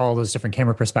orient all those different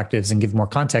camera perspectives and give more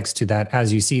context to that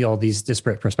as you see all these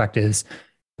disparate perspectives.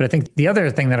 But I think the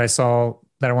other thing that I saw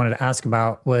that I wanted to ask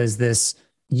about was this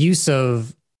use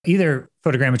of either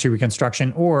photogrammetry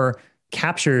reconstruction or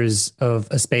captures of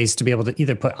a space to be able to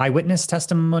either put eyewitness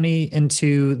testimony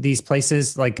into these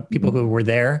places, like people who were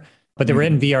there, but they were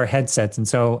in VR headsets. And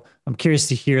so I'm curious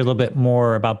to hear a little bit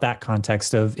more about that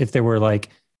context of if there were like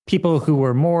people who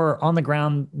were more on the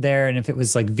ground there, and if it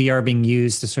was like VR being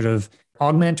used to sort of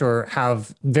augment or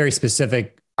have very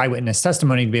specific eyewitness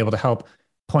testimony to be able to help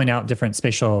point out different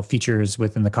spatial features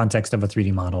within the context of a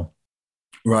 3D model.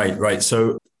 Right.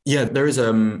 So yeah, there is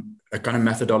a kind of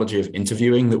methodology of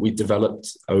interviewing that we've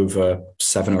developed over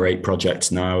 7 or 8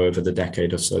 projects now over the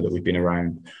decade or so that we've been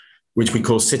around, which we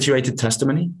call situated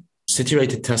testimony.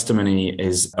 Situated testimony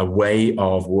is a way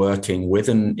of working with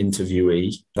an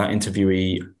interviewee, that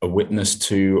interviewee a witness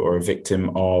to or a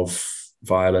victim of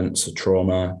violence or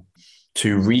trauma,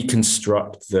 to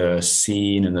reconstruct the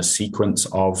scene and the sequence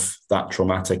of that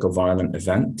traumatic or violent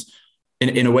event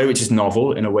in a way which is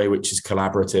novel, in a way which is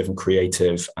collaborative and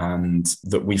creative, and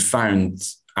that we found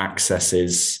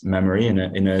accesses memory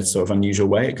in a sort of unusual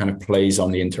way. It kind of plays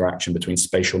on the interaction between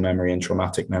spatial memory and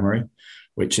traumatic memory,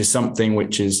 which is something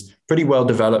which is pretty well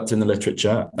developed in the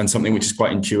literature and something which is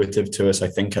quite intuitive to us, I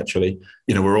think, actually.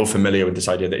 We're all familiar with this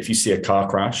idea that if you see a car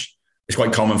crash, it's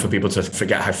quite common for people to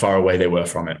forget how far away they were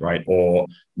from it, right? Or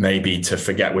maybe to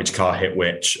forget which car hit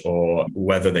which, or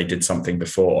whether they did something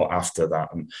before or after that.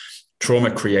 And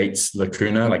trauma creates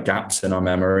lacuna, like gaps in our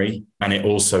memory, and it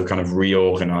also kind of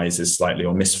reorganizes slightly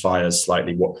or misfires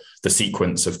slightly what the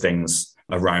sequence of things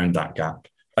around that gap.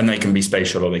 And they can be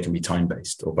spatial or they can be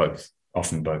time-based, or both,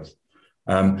 often both.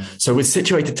 So with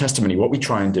situated testimony, what we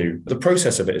try and do, the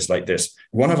process of it is like this.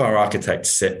 One of our architects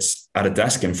sits at a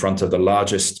desk in front of the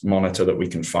largest monitor that we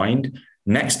can find.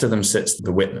 Next to them sits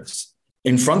the witness.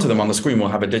 In front of them on the screen, we'll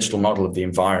have a digital model of the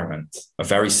environment, a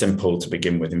very simple to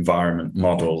begin with environment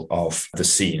model of the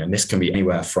scene. And this can be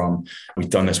anywhere from, we've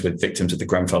done this with victims of the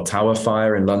Grenfell Tower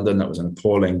fire in London. That was an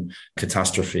appalling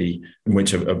catastrophe in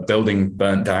which a building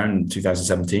burnt down in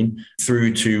 2017,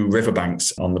 through to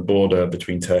riverbanks on the border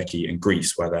between Turkey and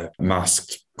Greece, where the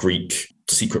masked Greek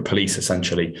secret police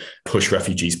essentially push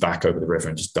refugees back over the river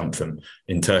and just dump them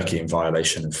in Turkey in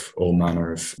violation of all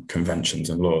manner of conventions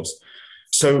and laws.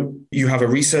 So you have a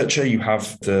researcher, you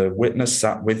have the witness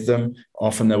sat with them.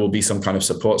 Often there will be some kind of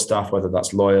support staff, whether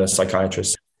that's lawyers,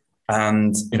 psychiatrists,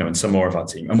 and some more of our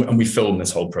team. And we film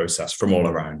this whole process from all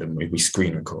around, and we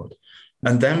screen record.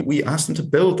 And then we ask them to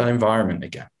build that environment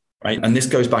again, right? And this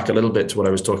goes back a little bit to what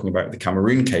I was talking about with the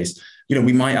Cameroon case.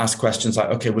 We might ask questions like,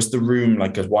 okay, was the room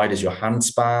like as wide as your hand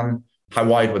span? How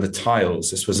wide were the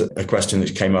tiles? This was a question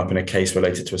that came up in a case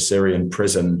related to a Syrian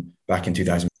prison back in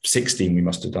 2016. We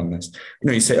must have done this.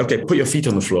 You say, okay, put your feet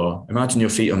on the floor. Imagine your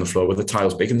feet on the floor. Were the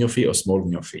tiles bigger than your feet or smaller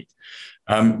than your feet?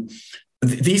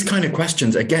 These kind of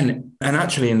questions, again, and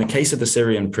actually in the case of the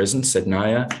Syrian prison,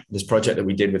 Sednaya, this project that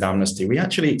we did with Amnesty, we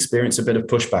actually experienced a bit of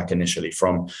pushback initially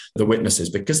from the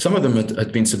witnesses because some of them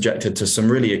had been subjected to some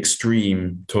really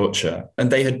extreme torture.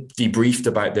 And they had debriefed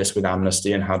about this with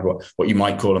Amnesty and had what you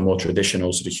might call a more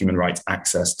traditional sort of human rights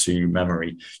access to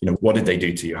memory. What did they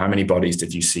do to you? How many bodies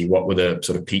did you see? What were the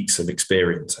sort of peaks of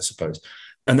experience, I suppose?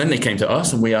 And then they came to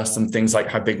us and we asked them things like,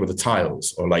 how big were the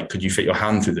tiles? Or like, could you fit your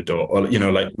hand through the door? Or,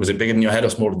 like, was it bigger than your head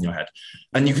or smaller than your head?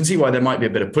 And you can see why there might be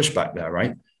a bit of pushback there,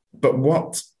 right? But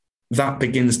what that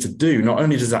begins to do, not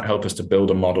only does that help us to build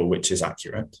a model which is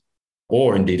accurate,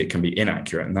 or indeed it can be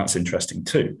inaccurate, and that's interesting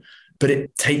too, but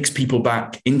it takes people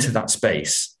back into that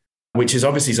space, which is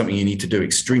obviously something you need to do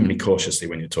extremely cautiously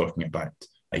when you're talking about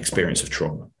experience of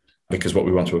trauma. Because what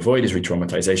we want to avoid is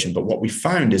re-traumatization. But what we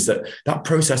found is that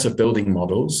process of building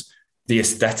models, the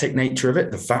aesthetic nature of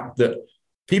it, the fact that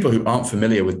people who aren't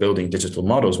familiar with building digital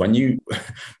models, when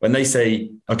they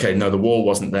say, okay, no, the wall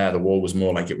wasn't there, the wall was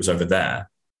more like it was over there,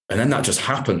 and then that just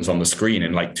happens on the screen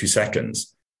in like 2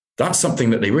 seconds, that's something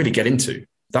that they really get into.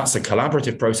 That's a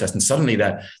collaborative process. And suddenly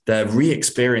they're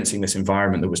re-experiencing this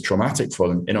environment that was traumatic for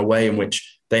them in a way in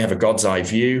which they have a God's eye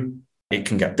view. It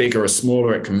can get bigger or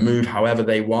smaller. It can move however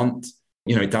they want.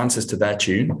 It dances to their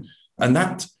tune. And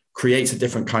that creates a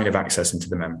different kind of access into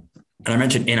the memory. And I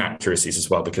mentioned inaccuracies as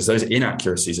well, because those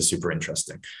inaccuracies are super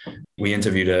interesting. We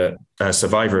interviewed a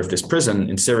survivor of this prison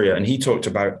in Syria, and he talked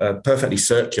about a perfectly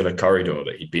circular corridor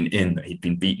that he'd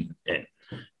been beaten in.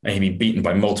 And he'd been beaten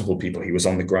by multiple people. He was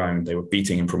on the ground. They were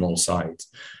beating him from all sides.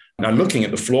 Now, looking at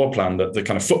the floor plan, the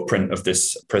kind of footprint of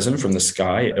this prison from the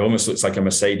sky, it almost looks like a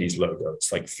Mercedes logo.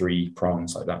 It's like 3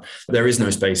 prongs like that. There is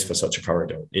no space for such a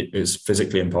corridor. It is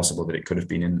physically impossible that it could have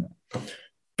been in there.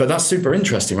 But that's super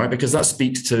interesting, right? Because that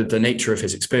speaks to the nature of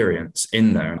his experience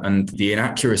in there. And the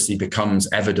inaccuracy becomes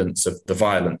evidence of the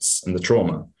violence and the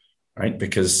trauma, right?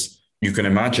 Because you can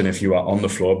imagine if you are on the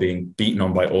floor being beaten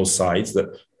on by all sides,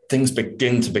 that things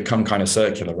begin to become kind of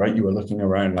circular, right? You are looking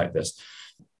around like this.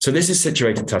 So this is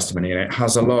situated testimony, and it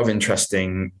has a lot of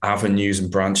interesting avenues and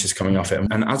branches coming off it.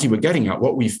 And as you were getting at,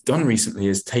 what we've done recently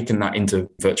is taken that into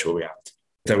virtual reality.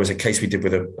 There was a case we did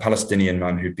with a Palestinian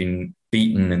man who'd been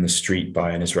beaten in the street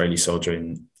by an Israeli soldier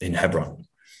in Hebron.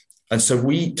 And so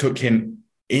we took him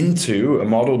into a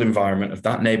modeled environment of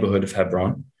that neighborhood of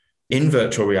Hebron in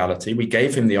virtual reality. We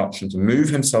gave him the option to move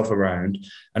himself around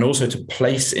and also to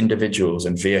place individuals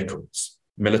and vehicles,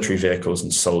 military vehicles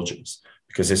and soldiers,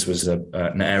 because this was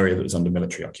an area that was under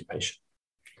military occupation.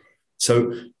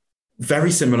 So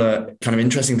very similar kind of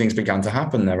interesting things began to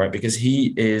happen there, right? Because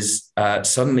he is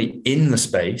suddenly in the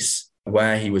space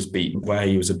where he was beaten, where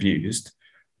he was abused,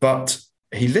 but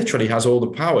he literally has all the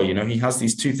power. He has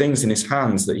these 2 things in his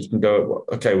hands that he can go,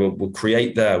 okay, we'll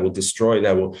create there, we'll destroy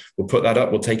there, we'll put that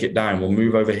up, we'll take it down, we'll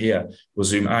move over here, we'll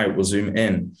zoom out, we'll zoom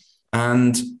in.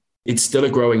 And it's still a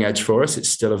growing edge for us. It's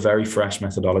still a very fresh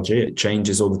methodology. It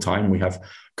changes all the time. We have a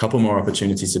couple more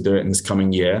opportunities to do it in this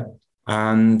coming year.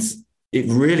 And it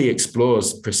really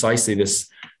explores precisely this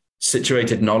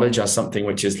situated knowledge as something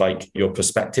which is like your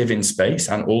perspective in space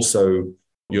and also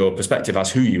your perspective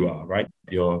as who you are, right?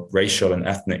 Your racial and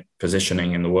ethnic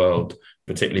positioning in the world,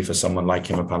 particularly for someone like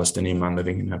him, a Palestinian man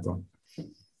living in Hebron.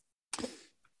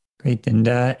 Great.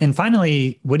 And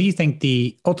finally, what do you think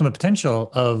the ultimate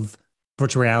potential of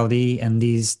virtual reality and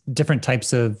these different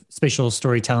types of spatial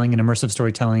storytelling and immersive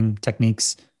storytelling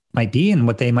techniques might be and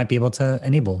what they might be able to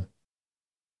enable?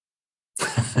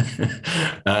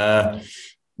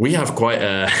 We have quite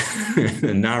a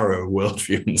narrow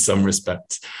worldview in some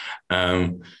respects.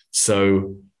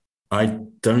 So I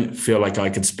don't feel like I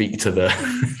could speak to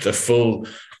the full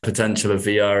potential of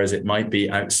VR as it might be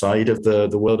outside of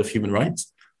the world of human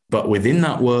rights. But within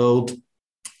that world,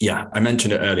 yeah, I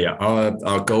mentioned it earlier.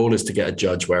 Our goal is to get a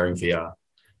judge wearing VR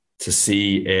to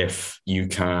see if you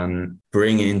can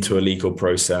bring into a legal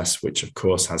process, which of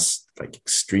course has like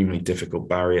extremely difficult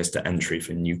barriers to entry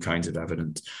for new kinds of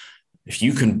evidence. If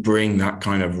you can bring that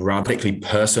kind of radically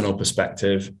personal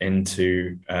perspective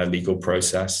into a legal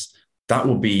process, that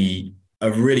will be a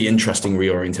really interesting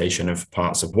reorientation of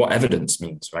parts of what evidence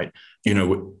means, right? You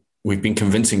know, we've been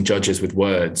convincing judges with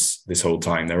words this whole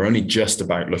time. They're only just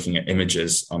about looking at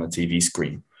images on a TV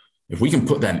screen. If we can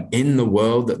put them in the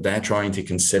world that they're trying to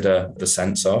consider the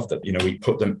sense of, that, you know, we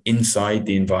put them inside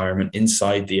the environment,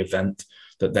 inside the event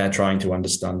that they're trying to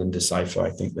understand and decipher, I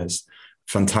think there's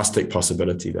fantastic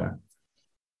possibility there.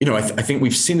 You know, I think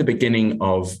we've seen the beginning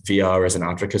of VR as an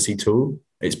advocacy tool.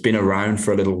 It's been around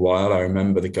for a little while. I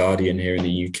remember The Guardian here in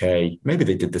the UK, maybe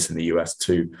they did this in the US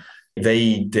too.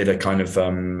 They did a kind of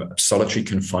solitary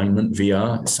confinement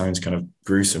VR. It sounds kind of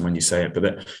gruesome when you say it,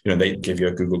 but they give you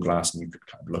a Google Glass and you could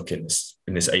kind of look in this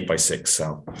 8x6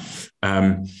 cell.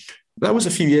 That was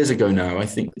a few years ago now. I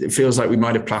think it feels like we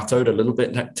might have plateaued a little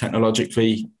bit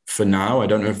technologically for now. I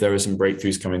don't know if there are some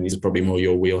breakthroughs coming. These are probably more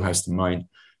your wheelhouse than mine.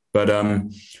 But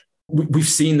we've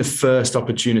seen the first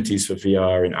opportunities for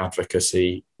VR in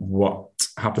advocacy. What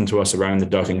happened to us around the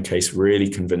Duggan case really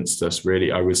convinced us.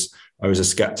 Really, I was a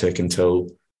skeptic until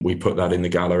we put that in the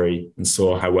gallery and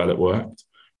saw how well it worked.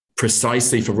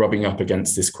 Precisely for rubbing up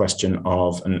against this question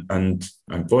of, and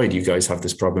boy, do you guys have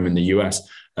this problem in the US,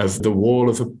 of the wall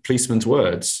of a policeman's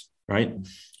words, right?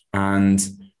 And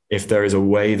if there is a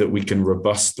way that we can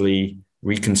robustly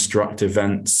reconstruct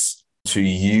events to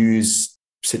use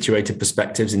situated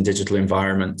perspectives in digital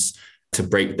environments to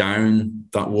break down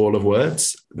that wall of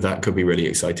words, that could be really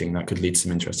exciting. That could lead to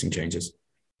some interesting changes.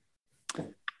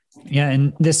 Yeah,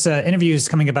 and this interview is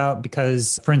coming about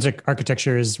because forensic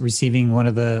architecture is receiving one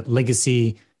of the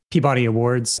legacy Peabody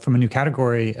Awards from a new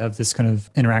category of this kind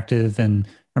of interactive and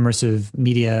immersive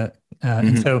media.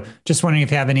 And so just wondering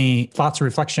if you have any thoughts or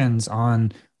reflections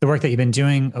on the work that you've been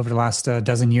doing over the last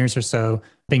dozen years or so,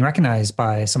 being recognized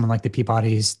by someone like the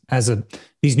Peabodys as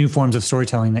these new forms of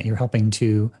storytelling that you're helping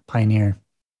to pioneer.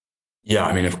 Yeah,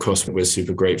 I mean, of course, we're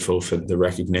super grateful for the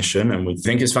recognition, and we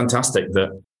think it's fantastic that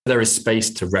there is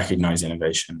space to recognize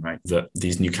innovation, right? That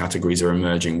these new categories are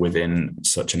emerging within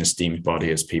such an esteemed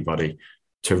body as Peabody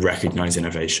to recognize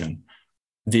innovation.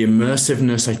 The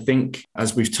immersiveness, I think,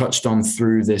 as we've touched on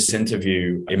through this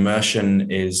interview, immersion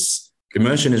is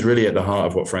really at the heart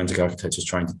of what forensic architecture is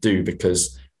trying to do,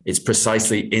 because it's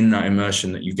precisely in that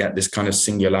immersion that you get this kind of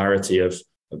singularity of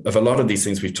a lot of these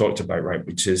things we've talked about, right?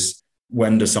 Which is,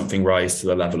 when does something rise to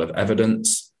the level of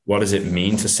evidence? What does it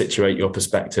mean to situate your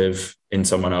perspective in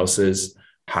someone else's?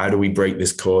 How do we break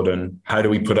this cordon? How do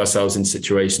we put ourselves in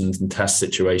situations and test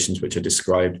situations which are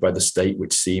described by the state,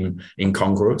 which seem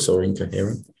incongruous or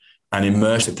incoherent? And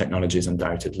immersive technology is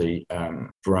undoubtedly a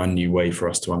brand new way for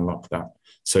us to unlock that.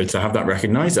 So to have that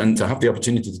recognized and to have the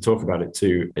opportunity to talk about it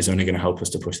too is only going to help us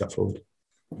to push that forward.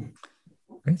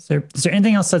 Okay. So is there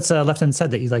anything else that's left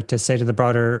unsaid that you'd like to say to the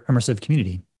broader immersive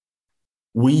community?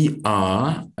 We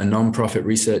are a nonprofit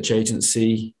research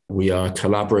agency. We are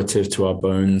collaborative to our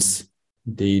bones.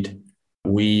 Indeed,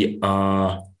 we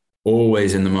are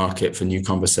always in the market for new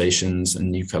conversations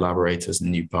and new collaborators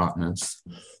and new partners.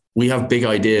 We have big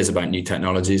ideas about new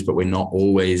technologies, but we're not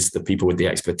always the people with the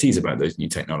expertise about those new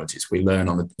technologies. We learn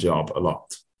on the job a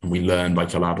lot, and we learn by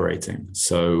collaborating.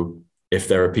 So if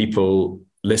there are people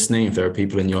listening, if there are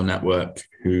people in your network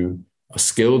who are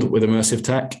skilled with immersive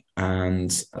tech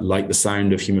and like the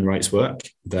sound of human rights work,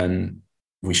 then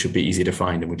we should be easy to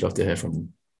find, and we'd love to hear from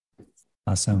them.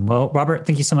 Awesome. Well, Robert,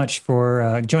 thank you so much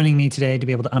for joining me today to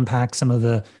be able to unpack some of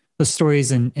the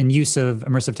stories and use of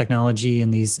immersive technology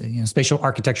and these spatial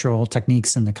architectural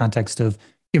techniques in the context of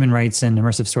human rights and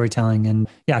immersive storytelling. And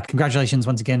yeah, congratulations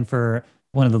once again for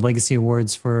one of the legacy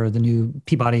awards for the new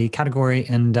Peabody category.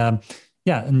 And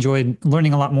yeah, enjoyed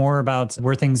learning a lot more about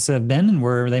where things have been and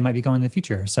where they might be going in the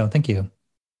future. So thank you.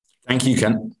 Thank you,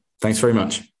 Kent. Thanks very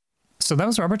much. So that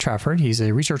was Robert Trafford. He's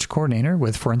a research coordinator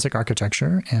with Forensic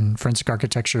Architecture, and Forensic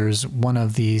Architecture is one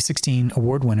of the 16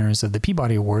 award winners of the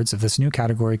Peabody Awards of this new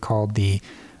category called the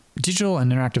Digital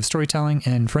and Interactive Storytelling.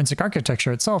 And Forensic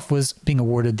Architecture itself was being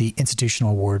awarded the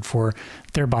Institutional Award for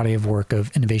their body of work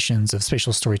of innovations of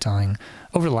spatial storytelling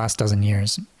over the last dozen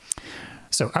years.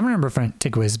 So I have a number of different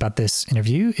takeaways about this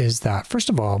interview is that, first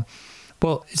of all,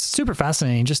 well, it's super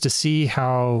fascinating just to see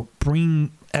how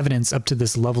bring evidence up to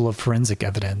this level of forensic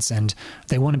evidence. And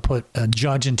they want to put a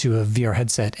judge into a VR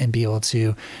headset and be able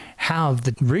to have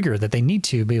the rigor that they need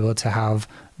to be able to have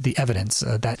the evidence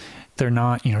that they're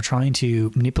not, trying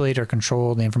to manipulate or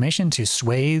control the information to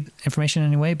sway information in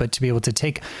any way, but to be able to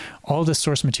take all this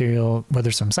source material, whether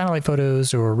it's from satellite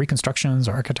photos or reconstructions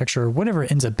or architecture, whatever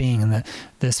it ends up being. In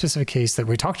the specific case that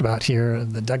we talked about here,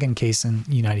 the Duggan case in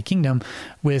the United Kingdom,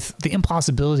 with the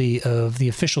implausibility of the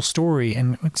official story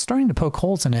and starting to poke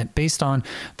holes in it based on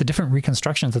the different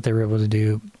reconstructions that they were able to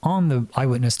do on the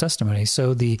eyewitness testimony.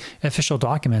 So the official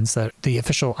documents, that the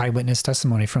official eyewitness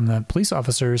testimony from the police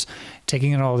officers,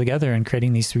 taking it all together and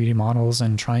creating these 3D models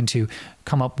and trying to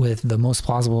come up with the most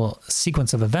plausible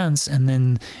sequence of events, and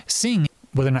then seeing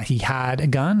whether or not he had a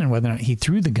gun and whether or not he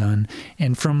threw the gun,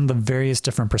 and from the various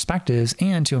different perspectives,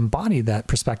 and to embody that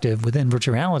perspective within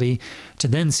virtual reality to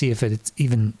then see if it's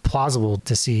even plausible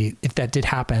to see if that did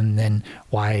happen, then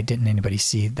why didn't anybody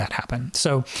see that happen?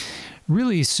 So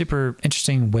really super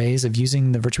interesting ways of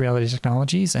using the virtual reality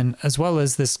technologies, and as well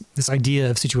as this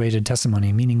idea of situated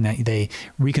testimony, meaning that they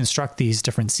reconstruct these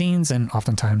different scenes and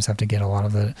oftentimes have to get a lot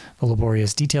of the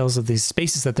laborious details of these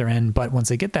spaces that they're in. But once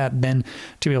they get that, then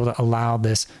to be able to allow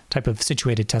this type of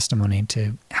situated testimony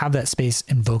to have that space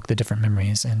invoke the different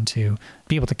memories and to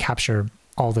be able to capture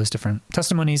all those different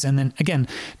testimonies. And then again,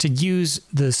 to use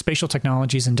the spatial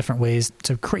technologies in different ways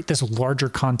to create this larger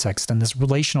context and this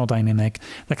relational dynamic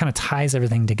that kind of ties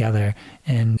everything together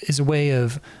and is a way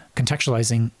of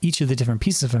contextualizing each of the different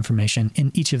pieces of information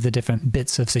in each of the different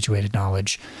bits of situated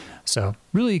knowledge. So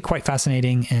really quite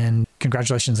fascinating, and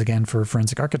congratulations again for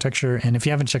Forensic Architecture. And if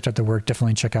you haven't checked out their work,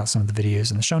 definitely check out some of the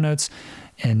videos in the show notes.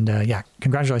 And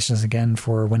congratulations again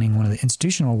for winning one of the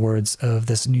institutional awards of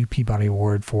this new Peabody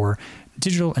Award for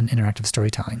digital and interactive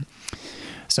storytelling.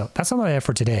 So that's all I have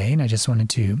for today. And I just wanted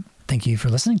to thank you for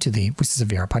listening to the Voices of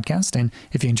VR podcast. And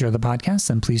if you enjoy the podcast,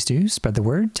 then please do spread the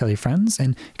word, tell your friends,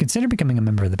 and consider becoming a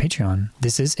member of the Patreon.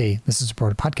 This is a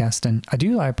listener-supported podcast, and I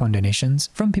do rely upon donations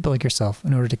from people like yourself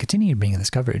in order to continue bringing this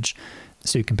coverage.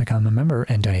 So you can become a member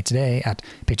and donate today at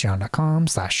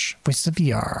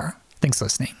patreon.com/voicesofvr. Thanks for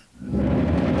listening.